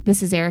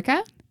This is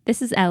Ericka.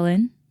 This is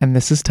Ellen. And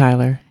this is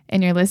Tyler.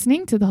 And you're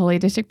listening to the Holy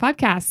District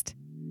Podcast.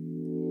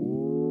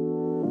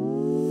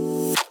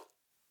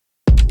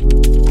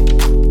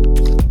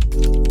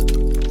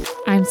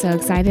 I'm so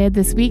excited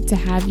this week to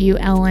have you,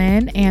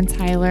 Ellen and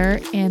Tyler,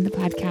 in the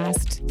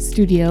podcast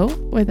studio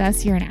with us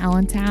here in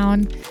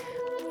Allentown.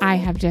 I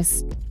have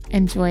just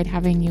enjoyed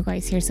having you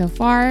guys here so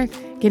far,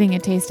 getting a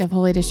taste of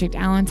Holy District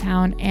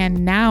Allentown,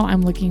 and now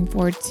I'm looking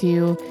forward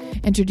to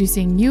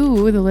introducing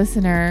you, the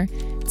listener,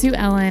 to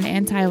Ellen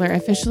and Tyler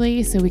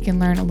officially so we can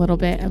learn a little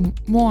bit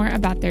more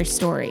about their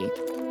story.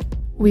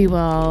 We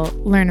will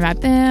learn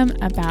about them,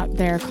 about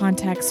their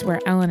context where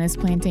Ellen is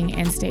planting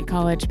in State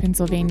College,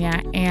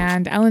 Pennsylvania,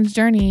 and Ellen's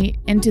journey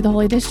into the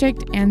Holy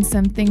District and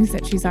some things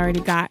that she's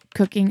already got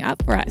cooking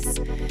up for us.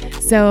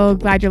 So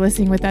glad you're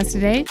listening with us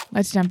today.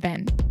 Let's jump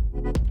in.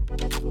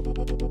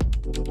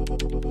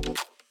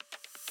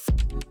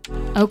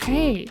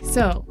 Okay,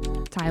 so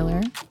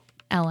Tyler,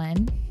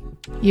 Ellen,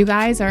 you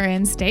guys are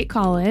in State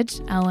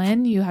College.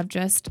 Ellen, you have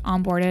just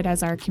onboarded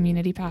as our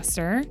community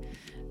pastor.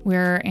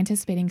 We're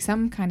anticipating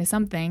some kind of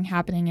something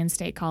happening in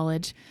State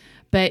College,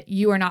 but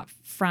you are not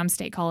from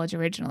State College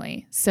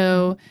originally.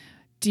 So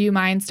do you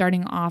mind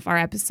starting off our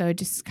episode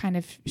just kind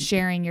of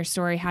sharing your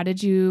story? How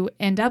did you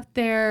end up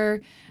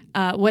there?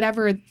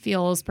 Whatever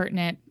feels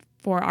pertinent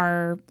for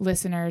our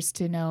listeners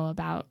to know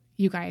about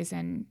you guys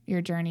and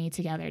your journey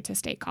together to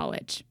State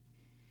College.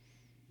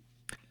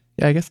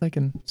 Yeah, I guess I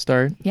can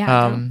start.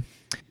 Yeah.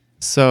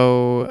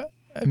 So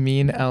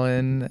me and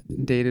Ellen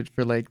dated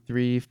for like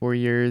 3-4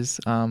 years.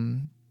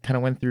 Kind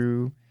of went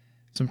through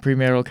some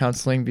premarital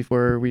counseling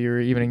before we were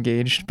even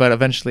engaged, but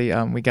eventually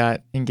we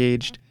got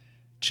engaged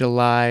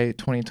July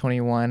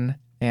 2021,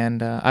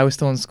 and I was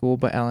still in school,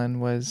 but Ellen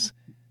was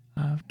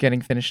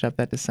getting finished up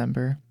that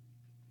December,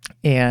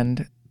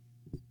 and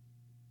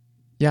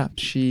yeah,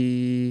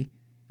 we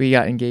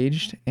got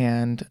engaged,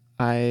 and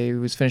I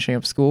was finishing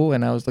up school,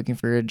 and I was looking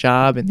for a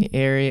job in the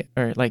area,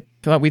 or like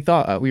we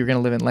thought we were gonna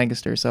live in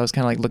Lancaster, so I was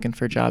kind of like looking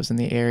for jobs in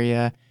the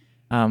area.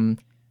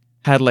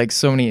 Had like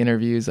so many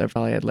interviews. I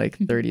probably had like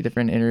 30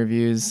 different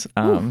interviews.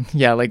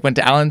 Yeah, like went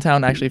to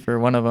Allentown actually for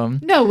one of them.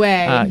 No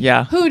way.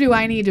 Yeah. Who do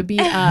I need to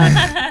beat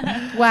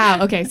up? Wow.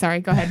 Okay, sorry.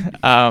 Go ahead.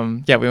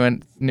 Yeah, we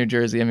went New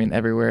Jersey. I mean,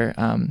 everywhere.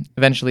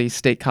 Eventually,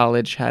 State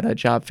College had a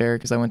job fair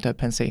because I went to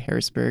Penn State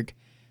Harrisburg.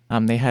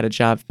 They had a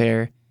job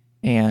fair,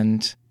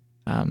 and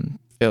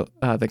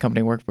the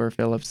company I worked for,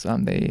 Phillips,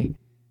 they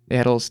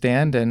had a little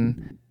stand,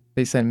 and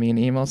they sent me an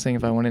email saying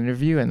if I want to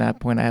interview. And at that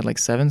point, I had like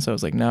 7, so I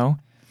was like, no.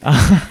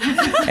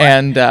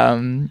 And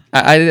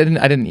I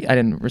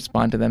didn't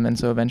respond to them, and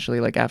so eventually,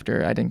 like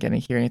after I didn't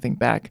hear anything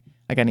back,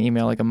 I got an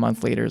email like a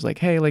month later. It was like,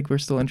 hey, like we're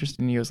still interested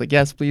in you. I was like,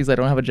 yes, please. I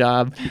don't have a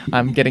job.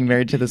 I'm getting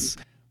married to this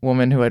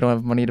woman who I don't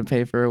have money to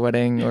pay for a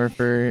wedding or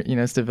for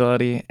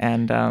stability.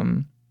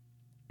 And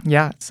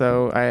yeah,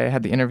 so I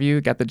had the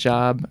interview, got the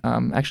job.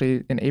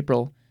 Actually in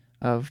April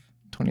of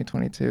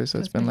 2022. So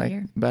it's been like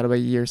about a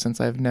year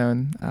since I've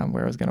known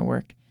where I was gonna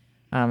work.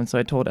 And so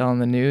I told Ellen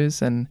the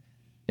news, and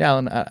yeah,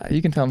 Ellen,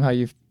 you can tell them how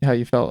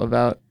you felt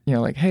about,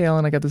 like, hey,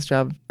 Ellen, I got this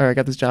job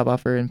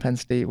offer in Penn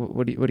State.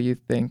 What do you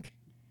think?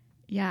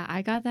 Yeah,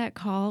 I got that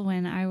call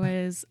when I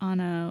was on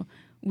a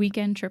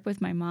weekend trip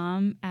with my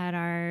mom at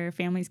our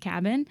family's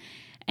cabin,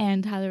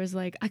 and Tyler was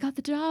like, I got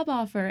the job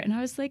offer, and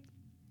I was like,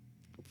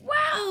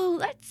 wow,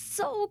 that's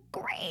so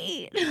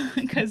great,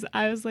 because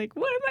I was like,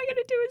 what am I going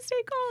to do in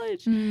State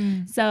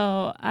College?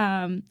 So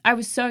I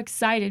was so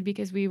excited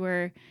because we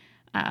were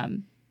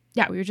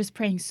just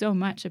praying so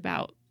much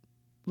about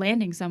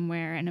landing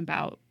somewhere, and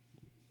about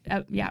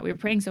we were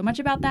praying so much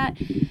about that,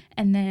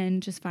 and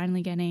then just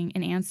finally getting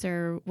an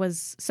answer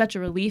was such a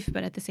relief,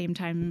 but at the same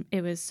time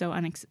it was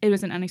it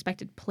was an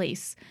unexpected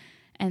place.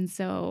 And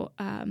so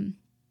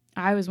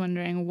I was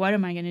wondering, what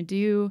am I going to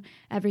do?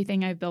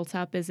 Everything I've built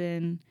up is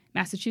in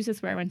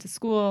Massachusetts, where I went to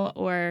school,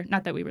 or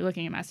not that we were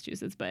looking at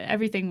Massachusetts, but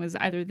everything was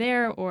either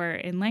there or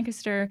in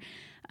Lancaster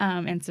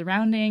and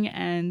surrounding,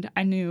 and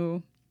I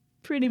knew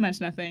pretty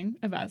much nothing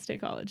about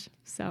State College.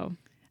 So.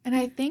 And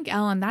I think,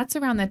 Ellen, that's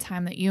around the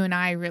time that you and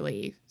I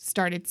really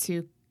started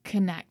to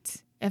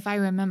connect. If I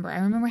remember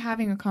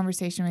having a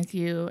conversation with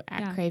you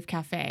at Crave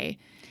Cafe.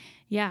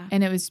 Yeah.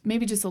 And it was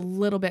maybe just a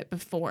little bit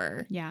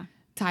before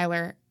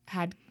Tyler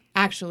had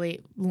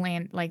actually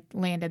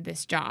landed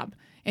this job.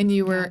 And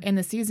you were in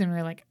the season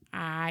where like,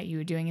 you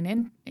were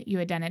doing you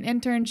had done an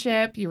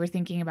internship, you were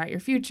thinking about your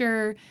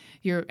future,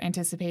 you're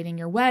anticipating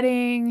your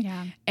wedding,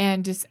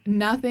 and just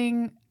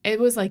nothing. It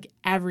was like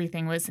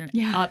everything was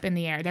up in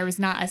the air. There was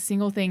not a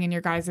single thing in your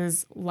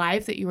guys'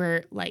 life that you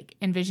were like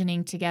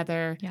envisioning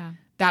together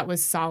that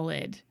was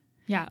solid.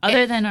 Yeah,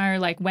 other than our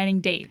like wedding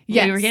date.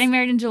 Yes. We were getting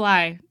married in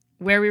July.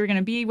 Where we were going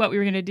to be, what we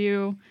were going to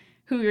do,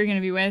 who we were going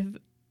to be with,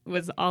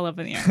 was all up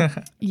in the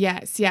air.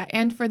 Yes, yeah.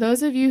 And for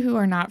those of you who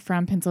are not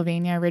from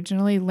Pennsylvania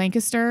originally,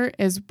 Lancaster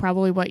is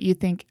probably what you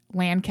think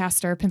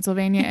Lancaster,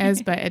 Pennsylvania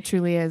is, but it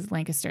truly is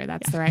Lancaster.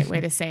 That's the right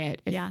way to say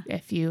it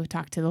if you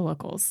talk to the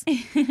locals.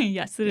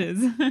 Yes, it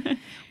is.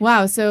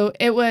 Wow. So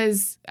it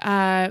was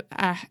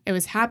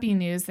happy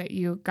news that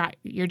you got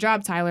your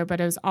job, Tyler, but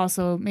it was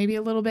also maybe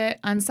a little bit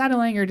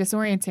unsettling or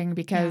disorienting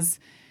because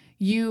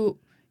you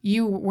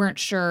weren't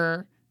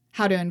sure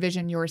how to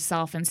envision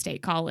yourself in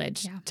State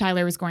College. Yeah.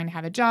 Tyler was going to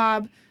have a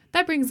job.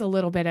 That brings a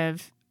little bit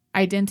of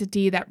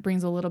identity. That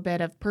brings a little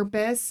bit of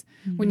purpose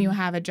when you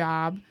have a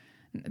job.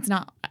 It's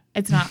not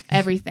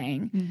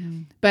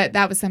everything, but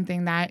that was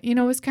something that,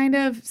 was kind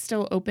of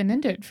still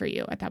open-ended for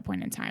you at that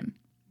point in time.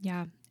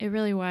 Yeah, it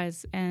really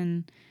was.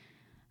 And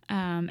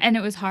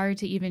it was hard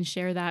to even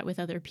share that with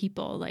other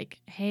people. Like,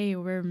 hey,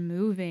 we're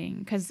moving.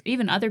 Because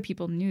even other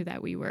people knew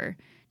that we were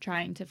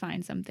trying to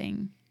find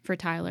something for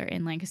Tyler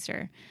in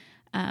Lancaster.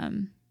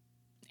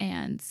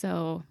 And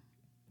so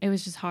it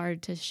was just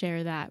hard to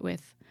share that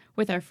with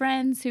our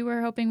friends who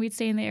were hoping we'd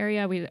stay in the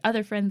area. We had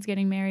other friends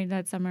getting married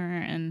that summer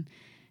and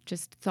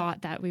just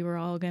thought that we were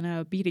all going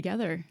to be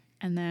together.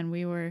 And then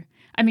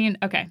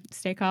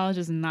State College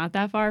is not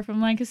that far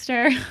from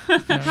Lancaster.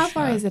 How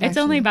far is it? It's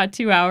only about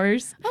 2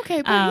 hours.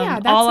 Okay,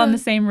 but that's all on the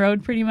same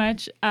road pretty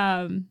much.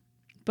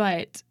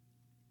 But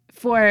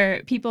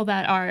for people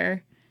that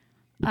are,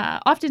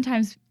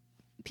 oftentimes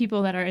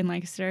people that are in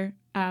Lancaster,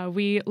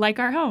 we like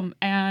our home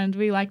and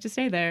we like to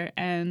stay there.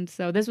 And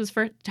so this was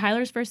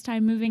Tyler's first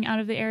time moving out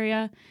of the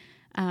area.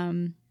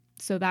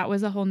 So that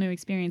was a whole new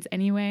experience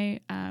anyway,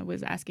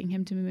 was asking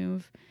him to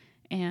move.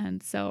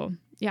 And so,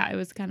 it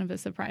was kind of a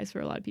surprise for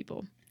a lot of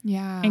people.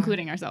 Yeah.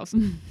 Including ourselves.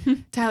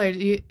 Tyler,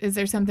 is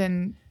there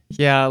something?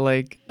 Yeah,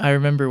 like I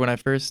remember when I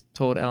first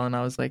told Ellen,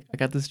 I was like, I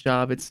got this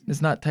job.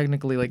 It's not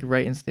technically like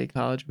right in State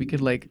College. We could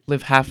like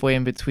live halfway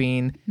in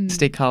between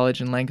State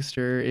College and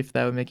Lancaster if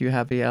that would make you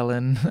happy,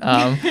 Ellen.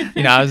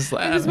 I was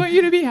like, I just want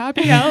you to be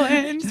happy,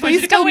 Ellen.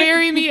 Please come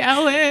marry me,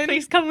 Ellen.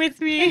 Please come with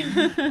me.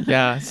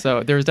 Yeah,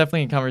 so there was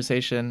definitely a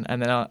conversation,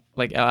 and then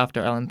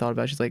after Ellen thought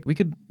about it, she's like, we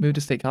could move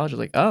to State College. I was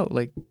like, oh,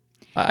 like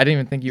I didn't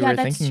even think you were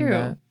thinking true.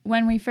 that.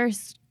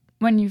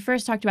 When you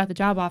first talked about the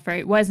job offer,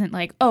 it wasn't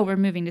like, oh, we're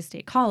moving to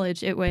State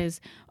College. It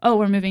was, oh,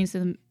 we're moving to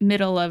the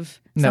middle of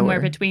somewhere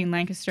between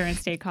Lancaster and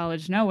State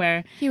College,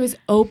 nowhere. He was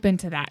open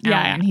to that.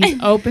 And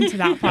he's open to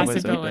that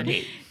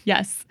possibility.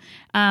 Yes.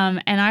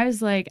 And I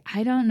was like,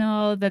 I don't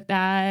know that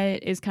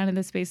is kind of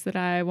the space that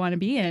I want to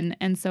be in.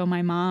 And so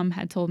my mom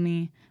had told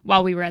me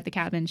while we were at the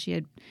cabin, she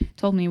had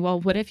told me, well,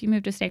 what if you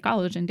moved to State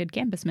College and did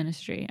campus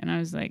ministry? And I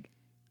was like,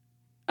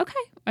 okay.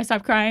 I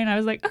stopped crying. I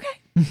was like,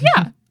 okay,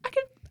 yeah, I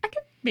could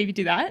maybe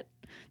do that.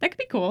 That could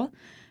be cool.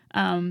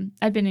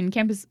 I'd been in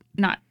campus,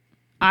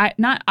 I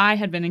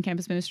had been in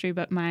campus ministry,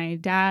 but my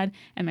dad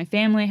and my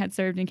family had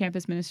served in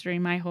campus ministry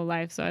my whole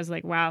life. So I was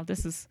like, wow,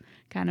 this is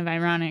kind of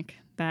ironic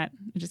that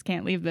I just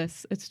can't leave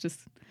this. It's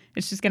just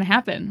going to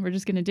happen. We're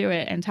just going to do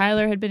it. And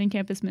Tyler had been in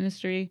campus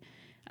ministry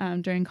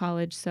during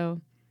college.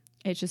 So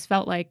it just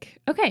felt like,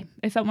 okay,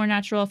 it felt more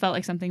natural. It felt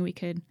like something we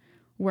could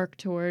work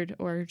toward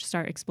or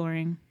start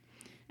exploring.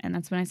 And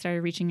that's when I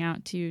started reaching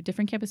out to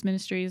different campus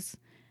ministries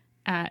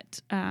at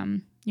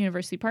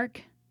University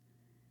Park.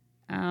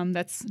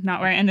 That's not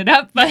where I ended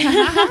up, but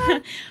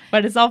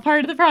but it's all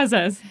part of the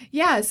process.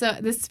 Yeah, so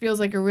this feels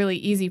like a really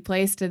easy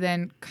place to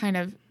then kind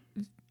of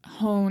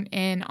hone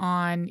in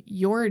on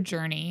your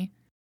journey.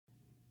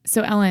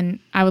 So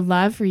Ellen, I would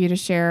love for you to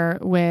share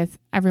with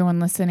everyone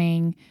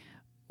listening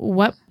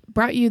what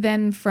brought you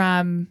then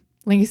from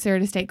Lancaster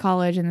to State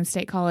College and then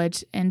State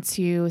College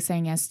into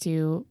saying yes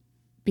to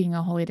being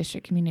a Holy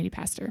District community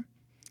pastor.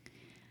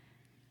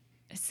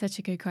 It's such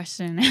a good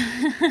question.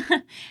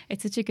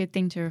 It's such a good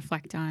thing to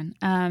reflect on.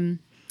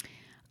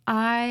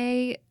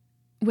 I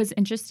was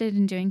interested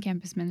in doing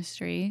campus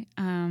ministry.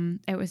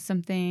 It was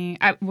something,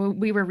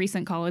 we were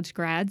recent college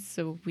grads,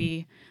 so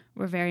we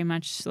were very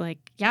much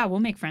like, yeah, we'll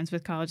make friends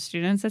with college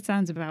students. That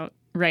sounds about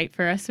right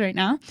for us right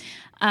now.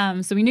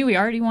 So we knew we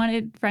already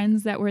wanted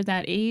friends that were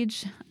that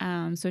age.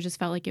 So it just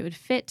felt like it would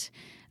fit.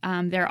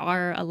 There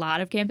are a lot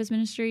of campus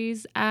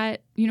ministries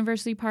at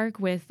University Park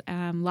with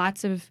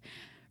lots of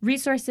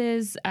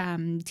resources,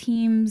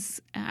 teams.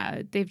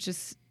 They've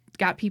just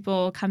got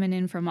people coming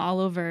in from all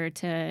over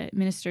to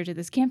minister to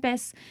this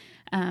campus.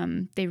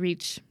 They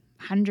reach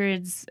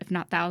hundreds, if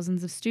not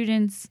thousands of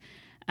students.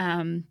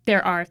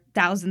 There are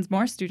thousands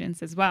more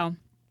students as well.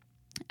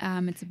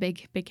 It's a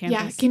big campus.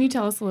 Yeah. Can you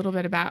tell us a little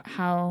bit about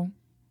how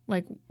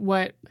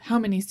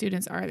many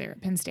students are there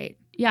at Penn State?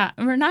 Yeah,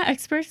 we're not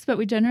experts, but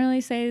we generally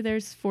say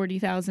there's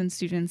 40,000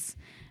 students.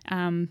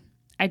 We're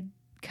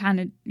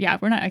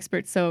not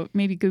experts, so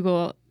maybe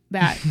Google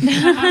that.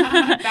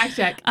 Fact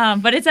check.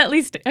 But it's at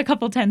least a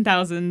couple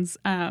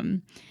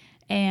 10,000s,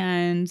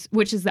 and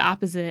which is the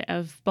opposite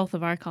of both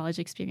of our college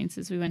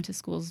experiences. We went to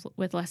schools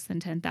with less than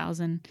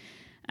 10,000.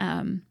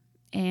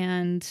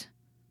 And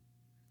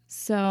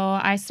so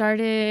I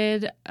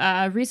started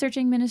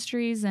researching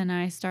ministries, and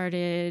I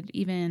started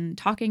even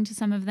talking to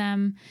some of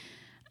them.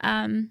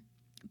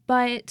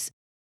 But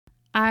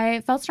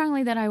I felt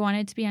strongly that I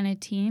wanted to be on a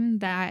team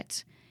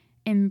that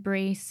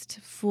embraced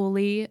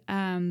fully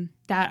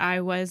that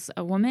I was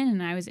a woman,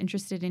 and I was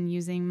interested in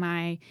using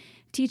my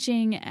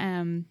teaching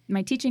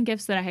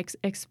gifts that I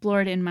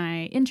explored in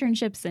my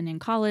internships and in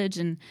college,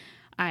 and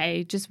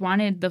I just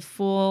wanted the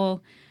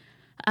full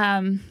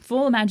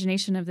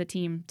imagination of the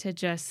team to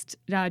just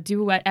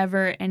do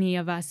whatever any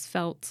of us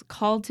felt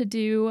called to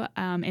do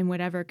in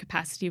whatever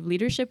capacity of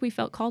leadership we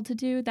felt called to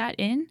do that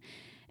in.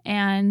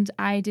 And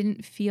I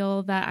didn't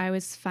feel that I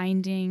was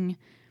finding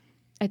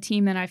a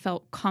team that I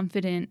felt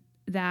confident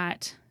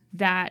that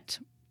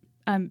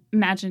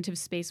imaginative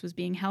space was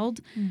being held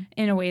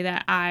in a way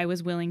that I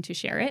was willing to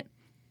share it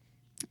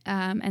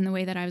and the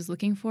way that I was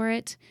looking for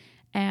it.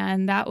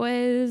 And that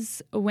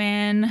was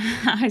when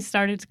I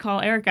started to call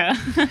Ericka.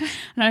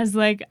 And I was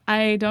like,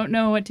 I don't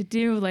know what to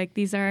do. Like,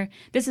 this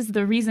is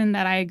the reason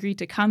that I agreed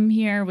to come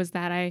here, was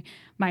that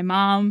my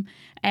mom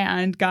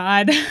and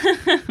God,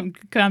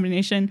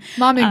 combination.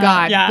 Mom and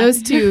God. Yeah.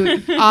 Those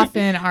two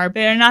often are.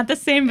 They're not the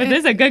same, but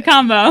there's a good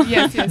combo.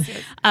 Yes.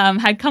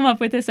 Had come up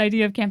with this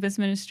idea of campus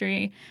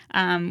ministry.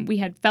 We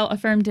had felt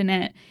affirmed in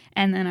it.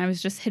 And then I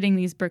was just hitting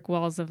these brick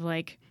walls of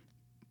like,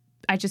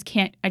 I just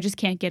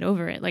can't get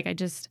over it. Like,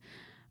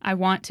 I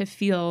want to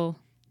feel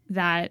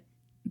that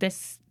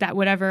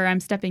whatever I'm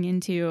stepping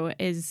into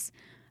is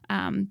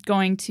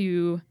going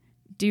to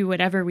do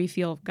whatever we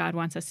feel God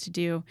wants us to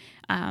do.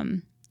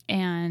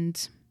 And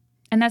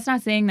that's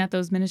not saying that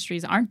those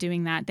ministries aren't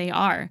doing that. They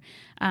are.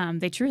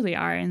 They truly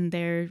are. And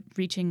they're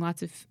reaching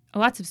lots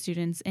of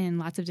students in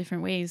lots of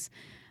different ways.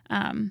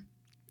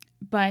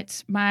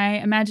 But my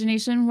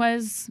imagination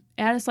was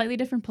at a slightly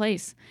different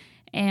place.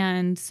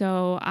 And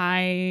so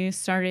I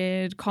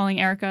started calling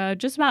Ericka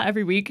just about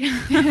every week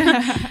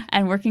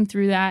and working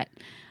through that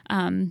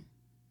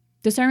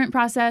discernment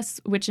process,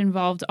 which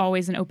involved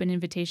always an open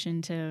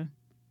invitation to,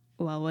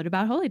 well, what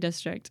about Holy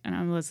District? And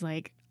I was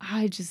like,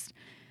 I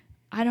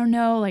don't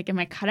know. Like, am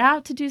I cut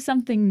out to do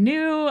something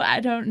new? I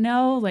don't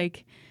know.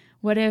 Like,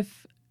 what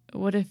if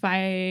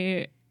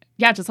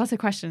just lots of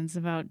questions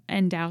about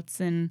and doubts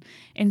and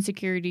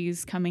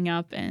insecurities coming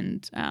up,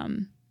 and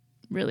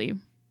really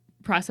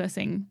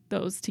processing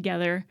those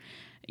together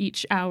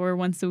each hour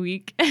once a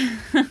week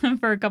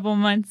for a couple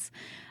months,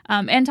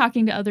 and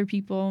talking to other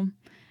people,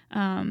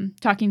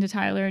 talking to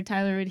Tyler.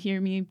 Tyler would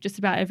hear me just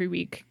about every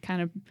week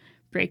kind of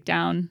break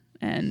down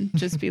and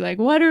just be like,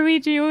 what are we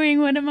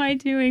doing? What am I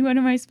doing? What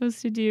am I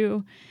supposed to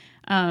do?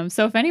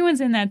 So if anyone's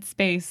in that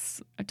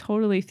space, I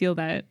totally feel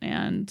that.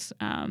 And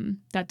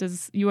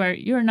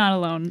you're not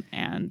alone,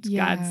 and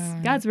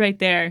God's right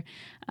there.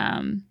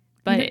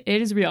 But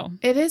it is real.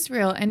 It is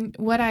real. And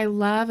what I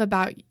love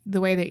about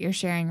the way that you're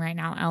sharing right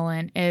now,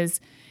 Ellen,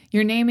 is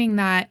you're naming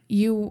that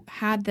you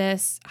had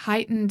this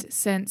heightened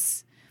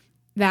sense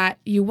that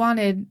you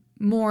wanted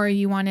more.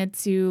 You wanted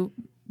to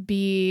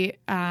be,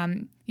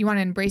 you want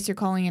to embrace your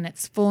calling in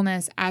its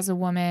fullness as a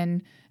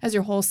woman, as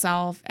your whole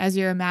self, as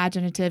your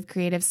imaginative,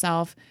 creative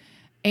self.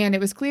 And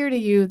it was clear to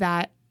you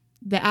that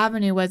the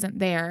avenue wasn't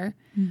there.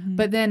 Mm-hmm.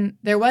 But then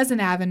there was an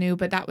avenue,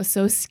 but that was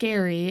so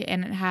scary,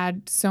 and it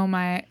had so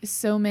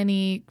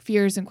many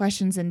fears and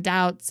questions and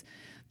doubts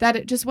that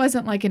it just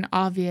wasn't like an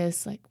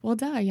obvious, like, well,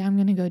 duh, yeah, I'm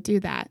going to go do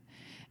that.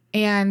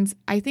 And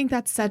I think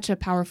that's such a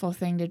powerful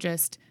thing to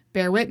just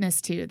bear witness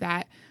to,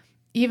 that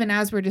even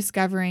as we're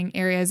discovering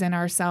areas in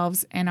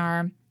ourselves and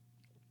our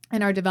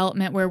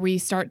development where we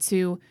start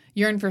to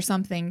yearn for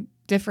something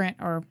different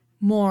or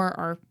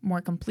more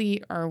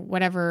complete or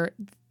whatever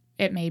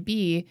it may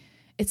be,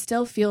 it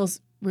still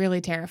feels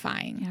really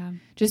terrifying. Yeah.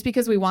 Just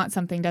because we want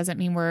something doesn't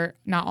mean we're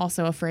not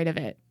also afraid of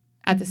it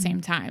at the same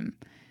time.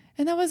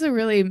 And that was a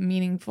really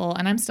meaningful,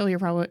 and I'm still here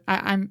probably,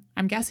 I'm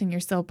guessing you're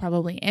still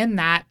probably in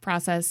that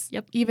process.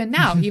 Yep. Even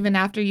now, even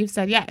after you've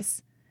said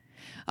yes.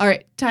 All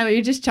right, Tyler,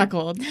 you just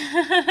chuckled.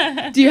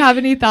 Do you have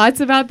any thoughts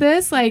about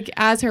this? Like,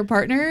 as her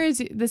partner,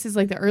 this is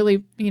like the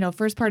early,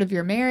 first part of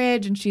your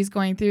marriage, and she's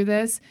going through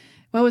this.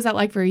 What was that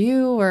like for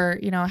you? Or,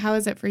 how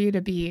is it for you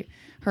to be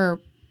her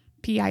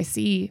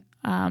PIC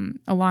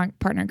along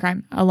partner in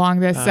crime along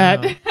this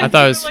set? I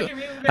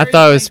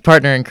thought it was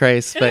partner in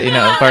Christ, but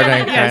partner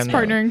in crime. Yes,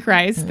 partner in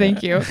Christ.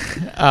 Thank you.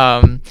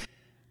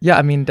 Yeah,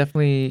 I mean,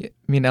 definitely.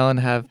 Me and Ellen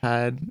have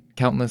had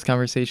countless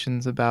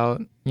conversations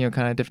about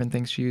kind of different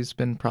things she's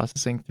been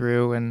processing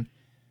through, and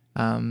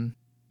kind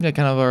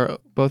of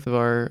both of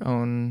our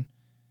own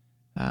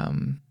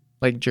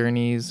like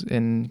journeys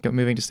in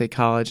moving to state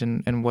college,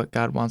 and what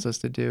God wants us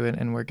to do,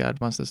 and where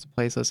God wants us to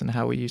place us, and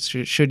how we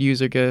should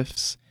use our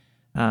gifts.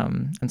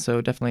 And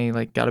so definitely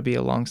like got to be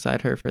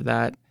alongside her for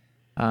that.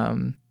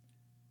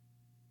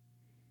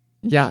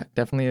 Yeah,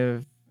 definitely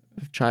have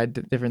tried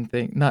different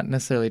things, not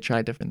necessarily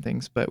tried different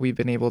things, but we've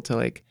been able to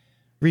like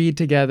read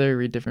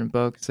different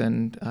books,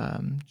 and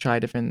try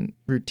different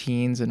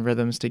routines and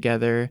rhythms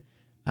together,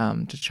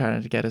 to try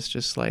to get us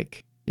just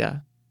like,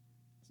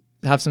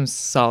 have some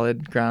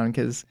solid ground.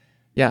 Cause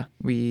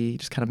we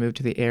just kind of moved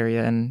to the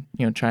area, and,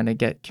 trying to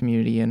get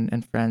community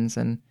and friends,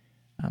 and,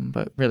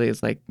 but really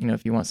it's like,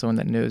 if you want someone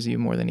that knows you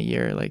more than a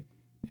year, like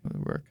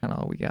we're kind of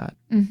all we got.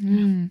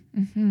 Mm-hmm.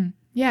 Mm-hmm.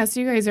 Yeah. So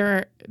you guys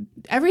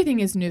everything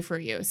is new for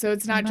you. So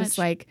it's not just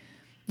like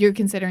you're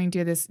considering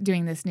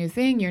doing this new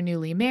thing. You're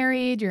newly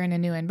married. You're in a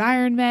new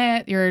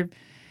environment.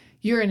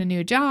 You're in a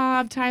new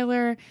job,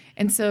 Tyler.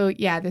 And so,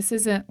 yeah, this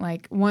isn't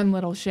like one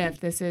little shift.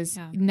 This is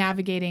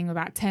navigating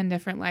about 10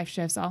 different life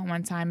shifts all at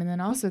one time. And then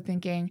also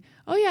thinking,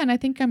 oh, yeah, and I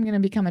think I'm going to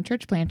become a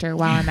church planter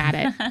while I'm at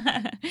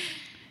it.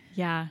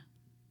 Yeah.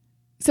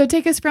 So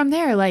take us from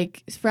there,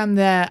 like from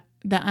the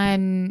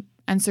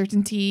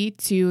uncertainty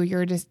to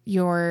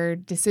your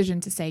decision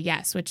to say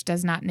yes, which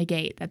does not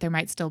negate that there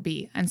might still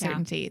be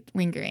uncertainty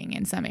lingering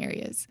in some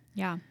areas.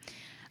 Yeah.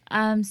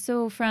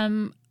 So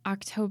from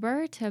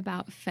October to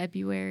about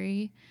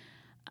February,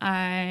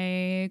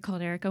 I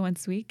called Ericka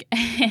once a week,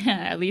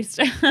 at least,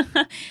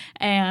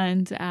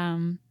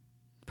 and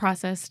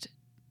processed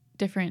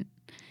different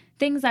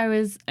things I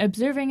was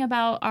observing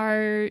about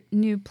our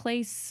new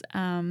place,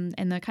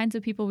 and the kinds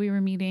of people we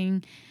were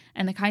meeting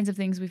and the kinds of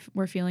things we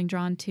were feeling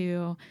drawn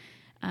to,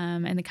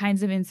 and the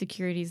kinds of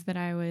insecurities that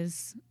I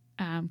was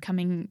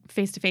coming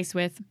face to face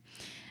with.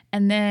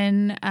 And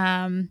then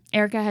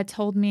Ericka had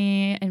told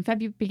me in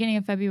beginning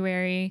of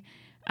February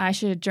I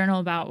should journal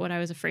about what I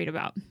was afraid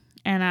about.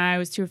 And I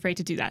was too afraid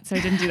to do that, so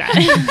I didn't do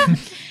that.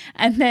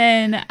 And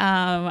then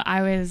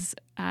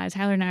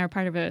Tyler and I are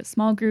part of a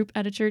small group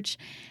at a church.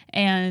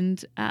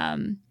 And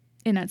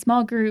in that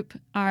small group,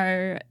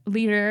 our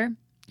leader,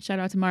 shout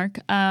out to Mark,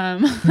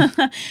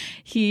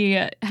 he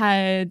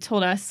had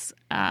told us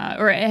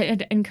or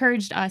had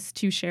encouraged us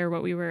to share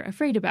what we were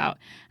afraid about.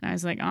 And I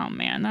was like, oh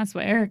man, that's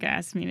what Ericka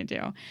asked me to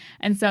do.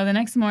 And so the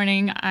next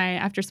morning,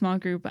 after small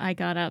group, I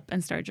got up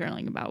and started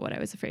journaling about what I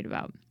was afraid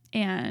about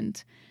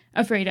and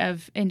afraid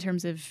of in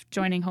terms of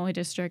joining Holy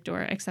District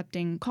or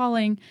accepting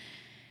calling.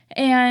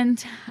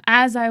 And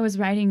as I was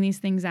writing these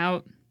things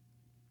out,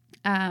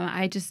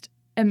 I just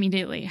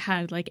immediately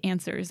had like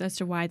answers as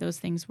to why those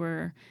things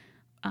were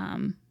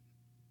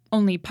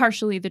only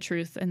partially the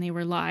truth, and they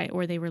were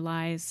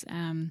lies.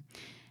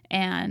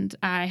 And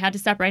I had to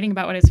stop writing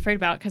about what I was afraid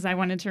about because I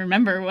wanted to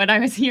remember what I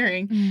was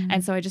hearing.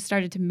 And so I just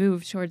started to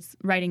move towards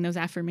writing those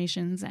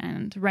affirmations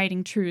and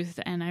writing truth.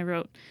 And I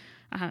wrote,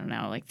 I don't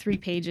know, like 3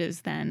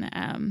 pages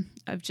then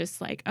of just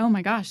like, oh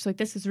my gosh, like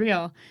this is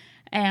real.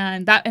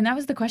 And that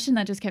was the question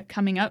that just kept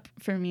coming up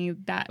for me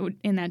that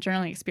in that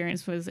journaling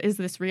experience was, is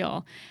this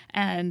real?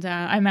 And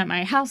I'm at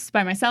my house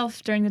by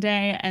myself during the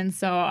day. And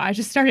so I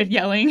just started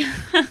yelling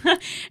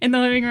in the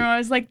living room. I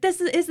was like, is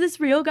this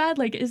real, God?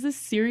 Like, is this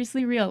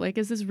seriously real? Like,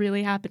 is this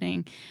really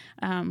happening?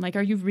 Like,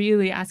 are you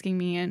really asking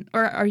me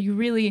or are you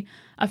really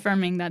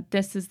affirming that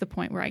this is the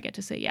point where I get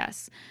to say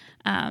yes?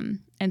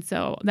 And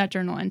so that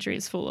journal entry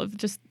is full of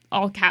just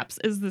all caps,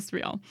 is this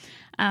real?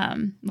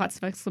 Lots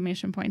of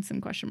exclamation points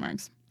and question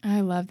marks.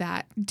 I love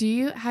that.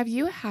 Have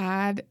you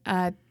had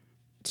a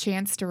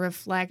chance to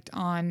reflect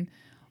on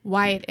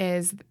why it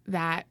is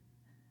that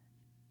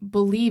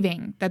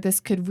believing that this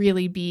could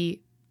really be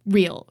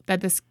real,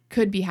 that this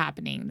could be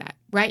happening, that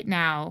right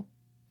now,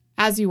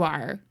 as you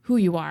are, who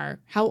you are,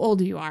 how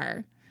old you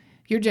are,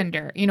 your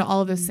gender,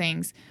 all of those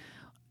things,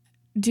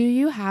 do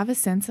you have a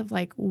sense of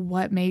like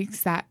what made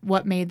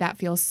that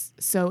feel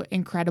so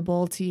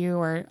incredible to you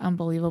or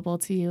unbelievable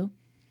to you?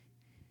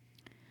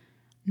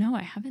 No,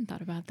 I haven't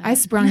thought about that. I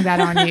sprung that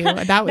on you.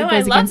 That no,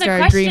 goes against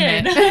our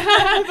agreement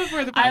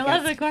before the podcast. I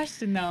love the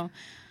question, though.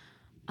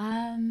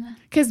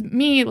 Because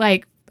me,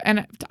 like,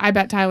 and I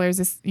bet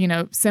Tyler's is,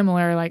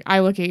 similar. Like,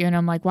 I look at you and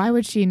I'm like, why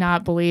would she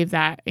not believe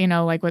that?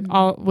 Like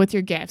with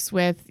your gifts,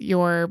 with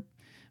your,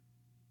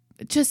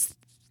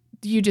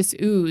 you just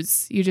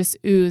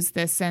ooze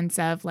this sense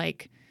of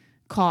like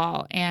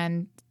call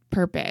and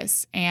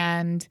purpose,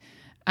 and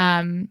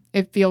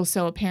it feels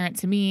so apparent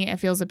to me. It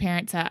feels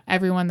apparent to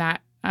everyone that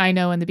I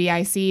know in the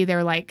BIC.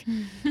 They're like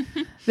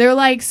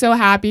so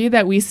happy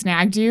that we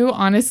snagged you.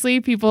 Honestly,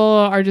 people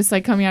are just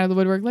like coming out of the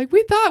woodwork like,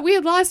 we thought we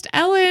had lost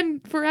Ellen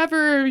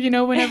forever,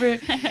 whenever.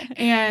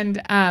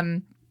 And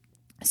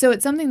so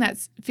it's something that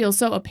feels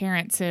so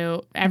apparent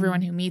to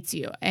everyone who meets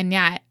you. And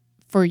yet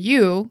for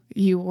you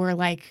were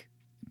like,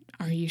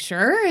 are you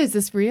sure? Is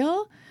this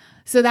real?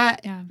 So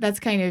that's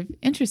kind of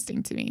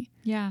interesting to me.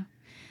 Yeah.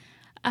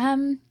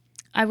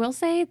 I will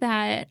say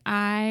that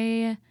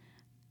I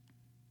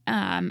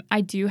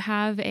do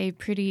have a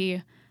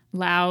pretty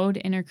loud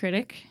inner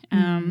critic.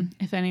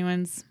 If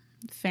anyone's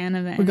a fan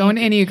of it. We're going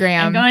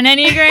Enneagram. I'm going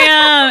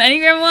Enneagram.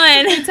 Enneagram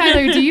 1.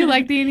 Tyler, do you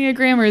like the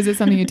Enneagram, or is it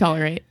something you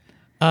tolerate?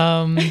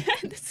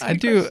 I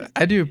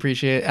do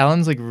appreciate it.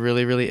 Ellen's like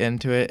really, really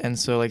into it. And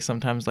so like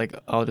sometimes like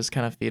I'll just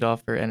kind of feed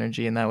off her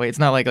energy in that way. It's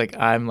not like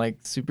I'm like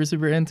super,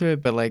 super into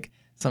it, but like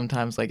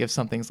sometimes like if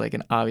something's like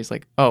an obvious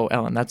like, oh,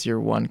 Ellen, that's your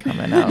 1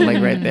 coming out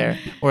like right there.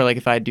 Or like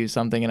if I do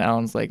something and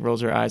Ellen's like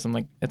rolls her eyes, I'm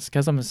like, it's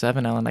because I'm a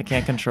 7, Ellen. I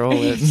can't control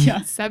it. Yeah,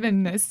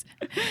 7-ness.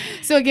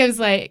 So it gives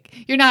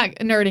like, you're not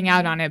nerding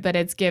out on it, but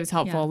it gives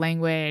helpful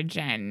language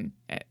and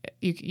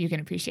you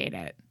can appreciate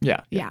it.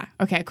 Yeah. Yeah.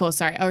 Okay, cool.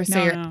 Sorry. Oh,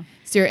 so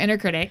you're inner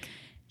critic.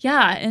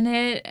 Yeah. And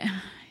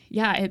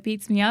it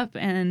beats me up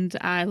and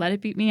I let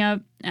it beat me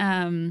up.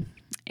 And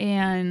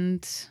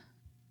And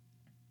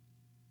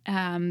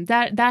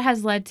that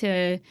has led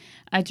to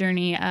a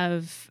journey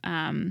of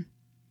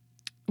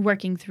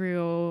working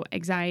through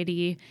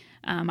anxiety,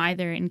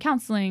 either in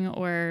counseling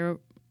or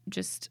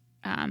just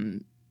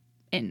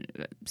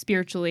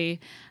spiritually.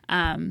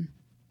 And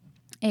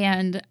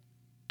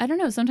I don't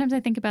know, sometimes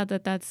I think about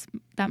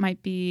that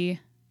might be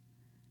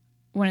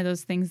one of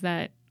those things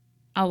that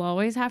I'll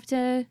always have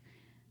to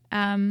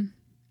come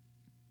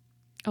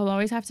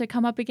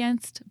up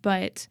against,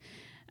 but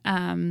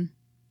it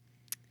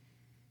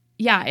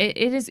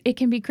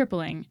can be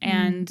crippling.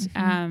 And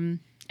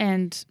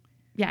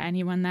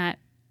anyone that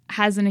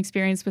has an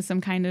experience with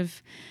some kind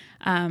of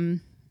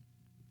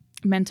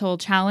mental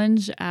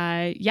challenge,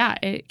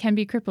 it can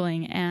be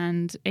crippling,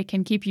 and it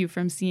can keep you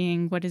from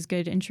seeing what is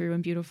good and true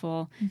and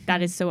beautiful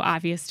that is so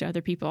obvious to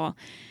other people.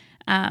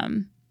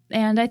 And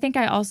I think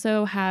I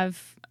also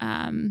have,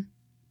 I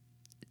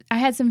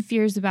had some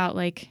fears about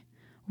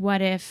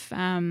what if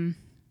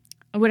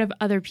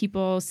other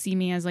people see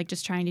me as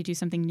just trying to do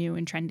something new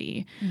and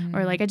trendy,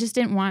 or I just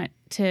didn't want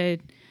to.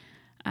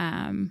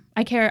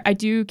 I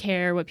do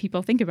care what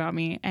people think about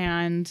me,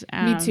 and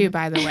me too,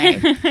 by the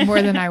way,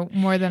 more than I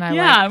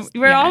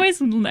we're always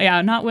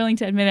not willing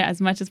to admit it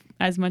as much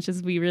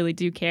as we really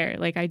do care.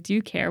 I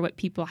do care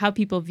how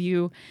people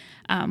view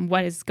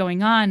what is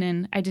going on,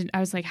 and I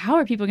was like, how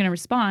are people going to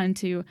respond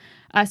to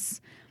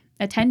us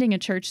attending a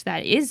church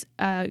that is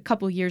a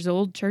couple years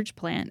old church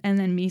plant, and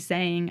then me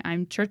saying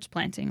I'm church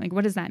planting?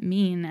 What does that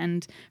mean?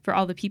 And for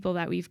all the people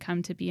that we've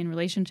come to be in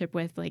relationship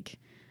with,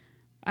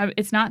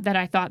 it's not that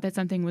I thought that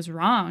something was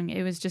wrong.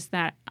 It was just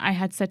that I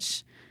had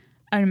such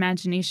an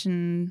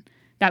imagination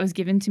that was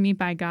given to me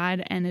by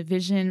God, and a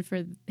vision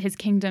for his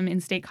kingdom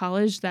in State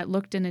College that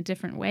looked in a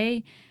different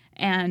way.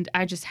 And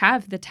I just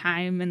have the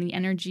time and the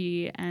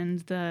energy and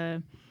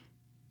the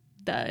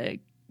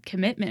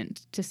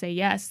commitment to say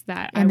yes,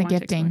 that and I the want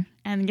gifting.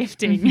 To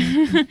gifting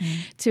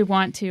to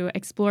want to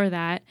explore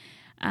that.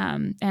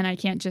 And I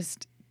can't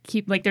just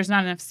keep, there's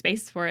not enough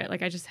space for it.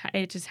 It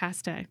just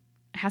has to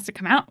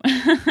come out.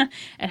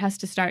 It has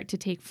to start to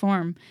take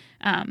form,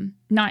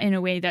 not in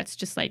a way that's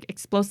just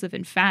explosive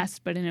and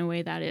fast, but in a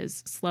way that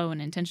is slow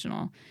and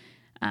intentional.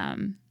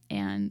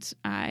 And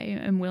I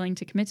am willing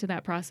to commit to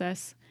that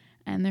process.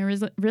 And there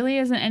really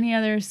isn't any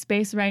other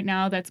space right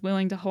now that's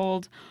willing to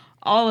hold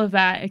all of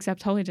that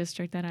except Holy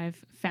District that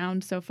I've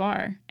found so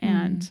far,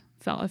 and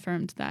felt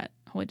affirmed that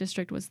Holy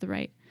District was the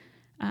right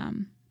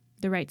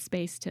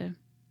space to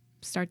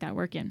start that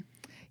work in.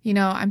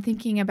 I'm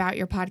thinking about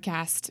your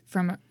podcast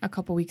from a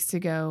couple weeks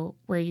ago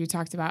where you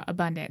talked about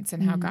abundance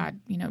and how God,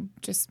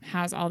 just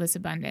has all this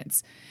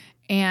abundance.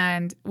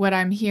 And what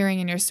I'm hearing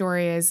in your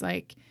story is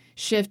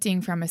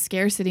shifting from a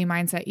scarcity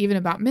mindset, even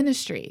about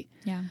ministry.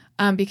 Yeah.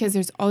 Because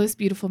there's all this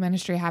beautiful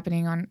ministry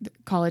happening on the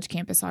college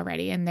campus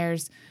already. And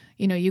there's,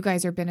 you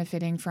guys are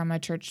benefiting from a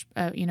church,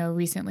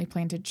 recently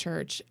planted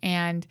church.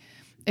 And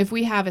if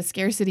we have a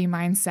scarcity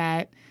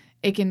mindset,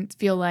 it can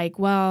feel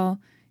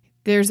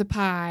there's a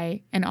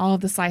pie and all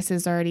of the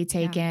slices are already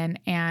taken,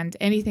 and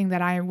anything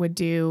that I would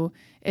do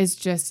is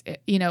just,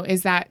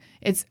 is that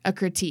it's a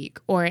critique,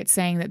 or it's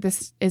saying that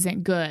this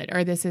isn't good,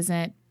 or this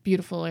isn't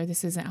beautiful, or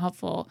this isn't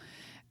helpful.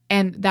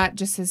 And that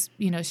just is,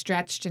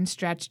 stretched and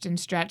stretched and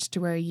stretched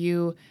to where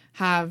you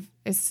have,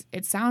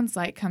 it sounds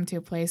like, come to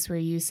a place where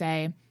you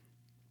say,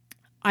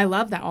 I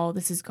love that all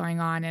this is going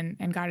on,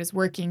 and God is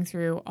working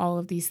through all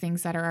of these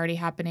things that are already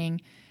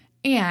happening.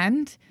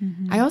 And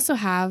I also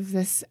have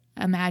this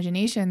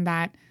imagination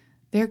that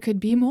there could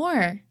be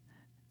more,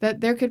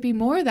 that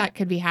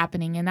could be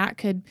happening, and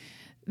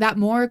that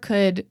more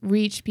could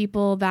reach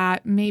people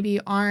that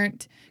maybe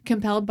aren't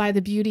compelled by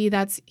the beauty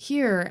that's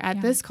here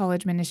at this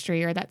college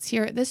ministry, or that's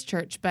here at this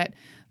church, but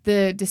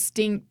the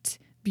distinct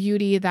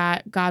beauty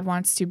that God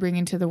wants to bring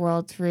into the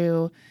world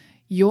through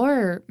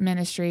your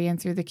ministry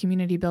and through the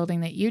community building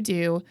that you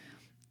do,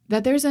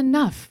 that there's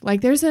enough.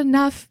 There's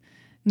enough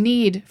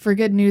need for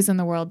good news in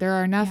the world. There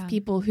are enough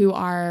people who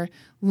are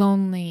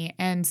lonely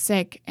and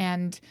sick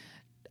and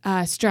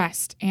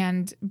stressed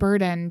and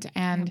burdened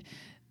and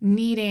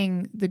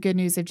needing the good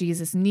news of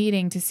Jesus,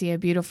 needing to see a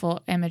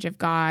beautiful image of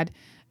God,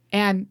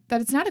 and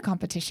that it's not a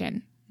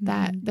competition,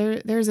 that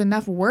there's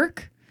enough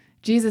work.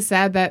 Jesus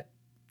said that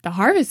the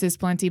harvest is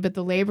plenty, but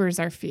the laborers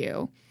are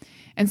few.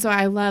 And so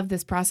I love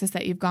this process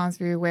that you've gone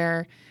through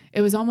where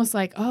it was almost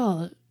like,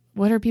 oh,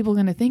 what are people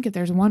going to think if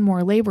there's one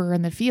more laborer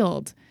in the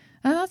field?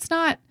 And it's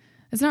not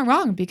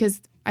wrong,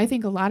 because I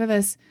think a lot of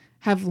us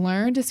have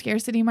learned a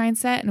scarcity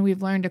mindset, and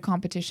we've learned a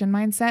competition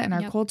mindset in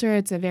our culture.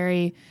 It's a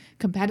very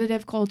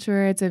competitive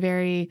culture. It's a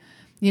very,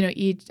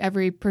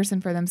 every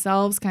person for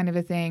themselves kind of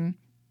a thing.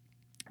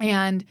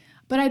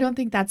 But I don't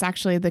think that's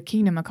actually the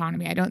kingdom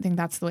economy. I don't think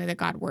that's the way that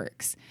God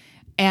works.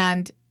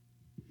 And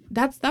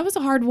that was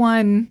a hard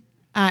one,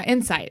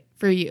 insight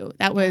for you.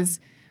 That was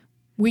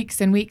weeks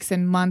and weeks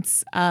and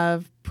months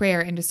of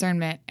prayer and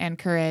discernment and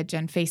courage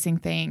and facing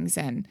things.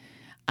 And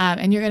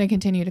you're going to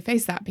continue to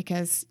face that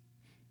because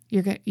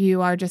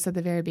you are just at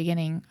the very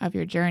beginning of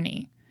your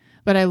journey.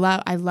 But I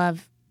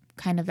love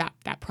kind of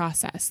that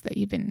process that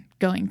you've been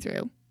going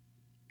through.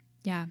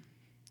 Yeah.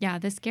 Yeah.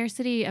 The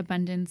scarcity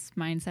abundance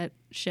mindset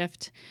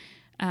shift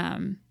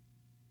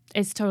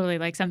is totally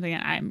like something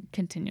that I'm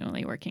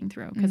continually working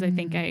through, because I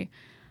think I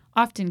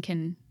often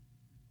can.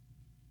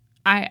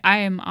 I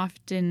am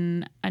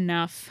often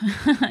enough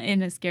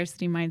in a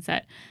scarcity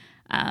mindset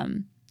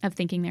of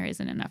thinking there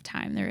isn't enough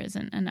time. There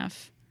isn't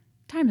enough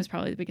time is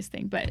probably the biggest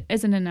thing, but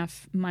isn't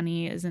enough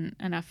money, isn't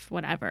enough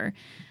whatever.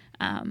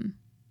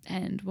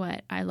 And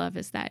what I love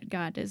is that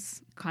God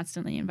is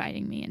constantly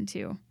inviting me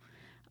into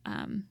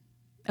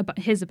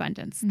his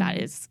abundance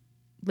that is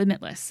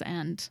limitless.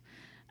 And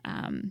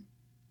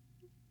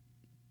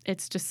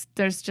it's just,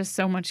 there's just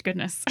so much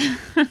goodness.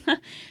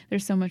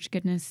 There's so much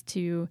goodness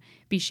to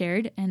be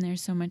shared, and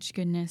there's so much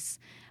goodness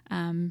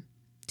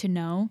to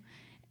know.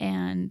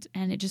 And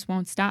it just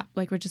won't stop.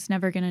 Like, we're just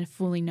never going to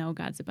fully know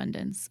God's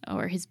abundance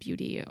or his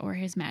beauty or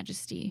his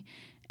majesty.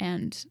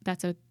 And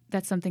that's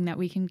something that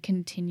we can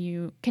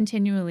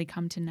continually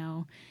come to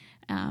know.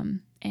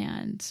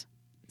 And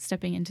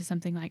stepping into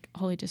something like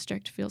Holy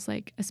District feels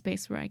like a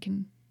space where I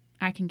can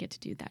get to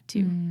do that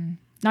too.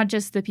 Not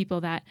just the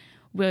people that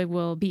we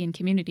will be in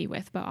community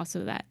with, but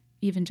also that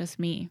even just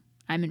me,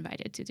 I'm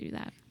invited to do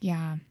that.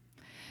 Yeah.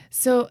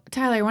 So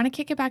Tyler, I want to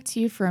kick it back to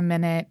you for a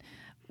minute.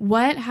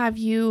 What have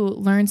you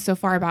learned so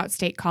far about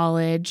State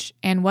College,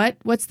 and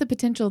what's the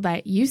potential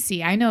that you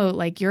see? I know,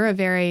 like,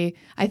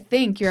 I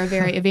think you're a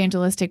very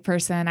evangelistic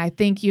person. I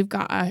think you've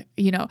got I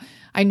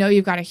know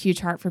you've got a huge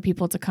heart for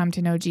people to come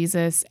to know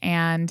Jesus,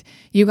 and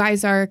you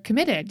guys are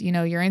committed.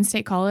 You're in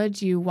State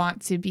College. You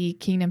want to be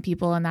kingdom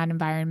people in that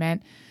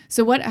environment.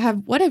 So what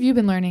have you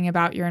been learning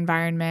about your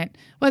environment,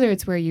 whether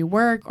it's where you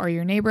work or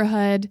your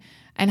neighborhood,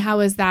 and how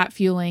is that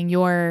fueling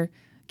your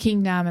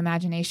kingdom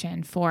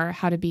imagination for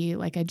how to be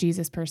like a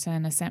Jesus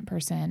person, a sent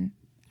person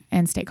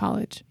in State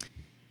College?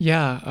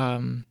 Yeah,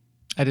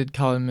 I did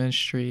college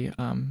ministry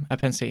at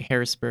Penn State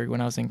Harrisburg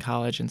when I was in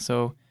college, and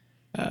so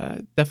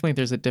definitely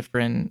there's a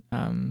different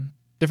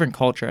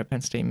culture at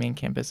Penn State main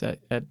campus. At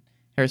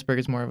Harrisburg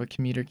is more of a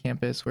commuter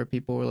campus where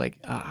people were like,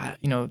 I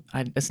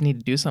just need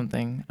to do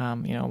something. I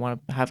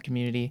want to have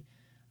community.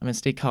 I'm in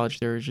State College.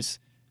 There are just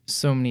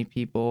so many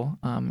people,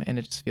 and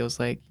it just feels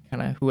like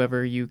kind of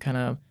whoever you kind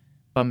of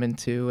bump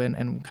into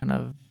and kind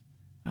of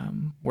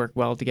work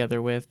well together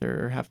with,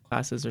 or have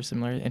classes or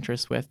similar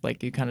interests with,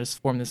 like, you kind of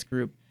just form this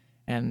group,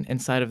 and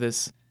inside of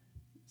this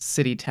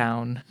city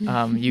town,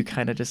 you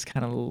kind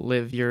of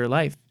live your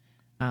life.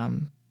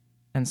 And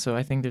so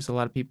I think there's a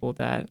lot of people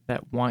that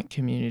want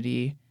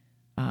community,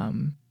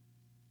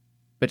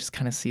 but just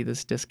kind of see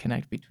this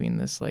disconnect between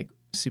this like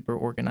super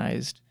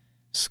organized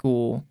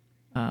school,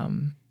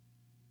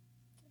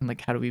 and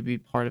like, how do we be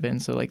part of it?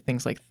 And so like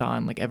things like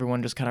Thon, like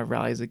everyone just kind of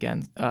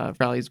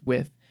rallies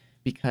with,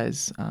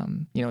 because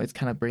it's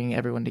kind of bringing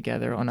everyone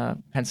together on a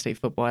Penn State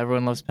football.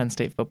 Everyone loves Penn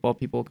State football.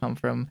 People come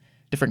from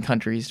different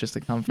countries just to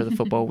come for the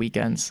football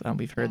weekends.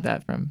 We've heard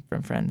that from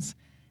friends.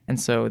 And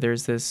so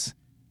there's this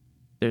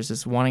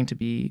wanting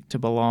to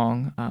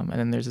belong, and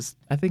then there's this,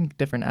 I think,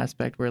 different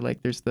aspect where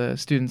like there's the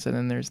students, and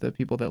then there's the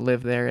people that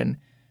live there. And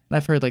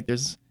I've heard like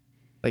there's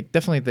like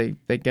definitely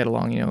they get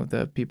along,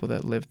 the people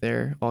that live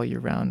there all year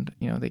round,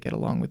 they get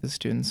along with the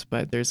students,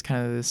 but there's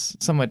kind of this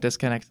somewhat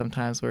disconnect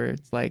sometimes where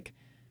it's like,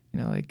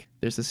 like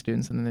there's the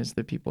students, and then there's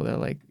the people that are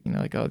like,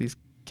 like, oh, these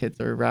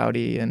kids are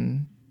rowdy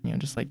and,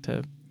 just like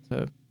to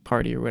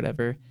party or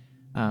whatever.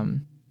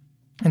 And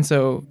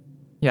so,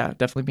 yeah,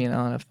 definitely being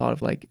on, I've thought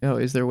of like, oh,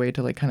 is there a way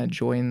to like kind of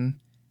join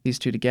these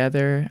two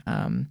together?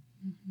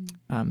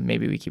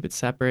 Maybe we keep it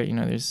separate.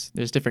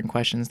 There's different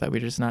questions that we're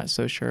just not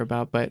so sure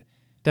about, but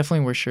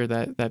definitely we're sure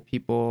that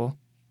people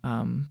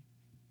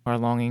are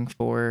longing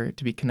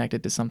to be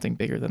connected to something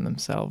bigger than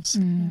themselves.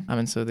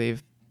 And so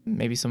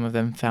maybe some of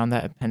them found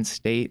that at Penn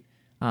State,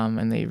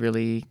 and they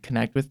really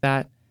connect with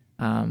that.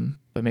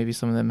 But maybe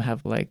some of them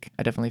have like,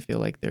 I definitely feel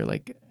like they're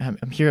like,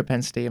 I'm here at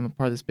Penn State, I'm a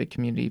part of this big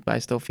community, but I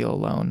still feel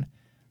alone.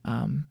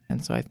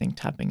 And so I think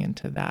tapping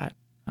into that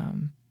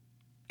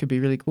could be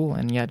really cool.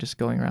 And yeah, just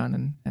going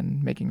around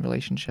and making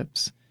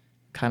relationships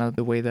kind of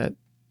the way that,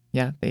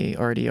 they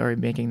already are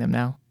making them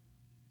now.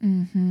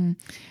 Mm-hmm.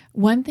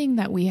 One thing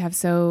that we have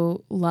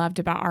so loved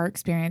about our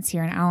experience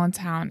here in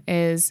Allentown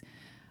is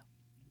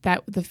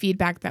that the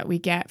feedback that we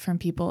get from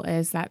people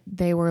is that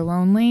they were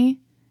lonely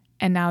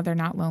and now they're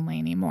not lonely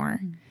anymore.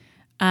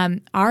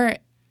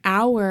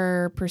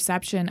 Our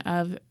perception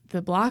of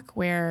the block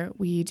where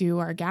we do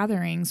our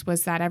gatherings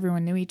was that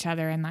everyone knew each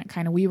other and that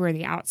kind of we were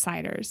the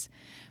outsiders.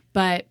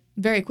 But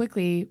very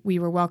quickly we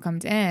were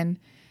welcomed in,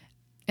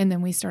 and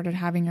then we started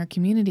having our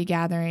community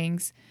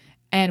gatherings.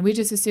 And we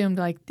just assumed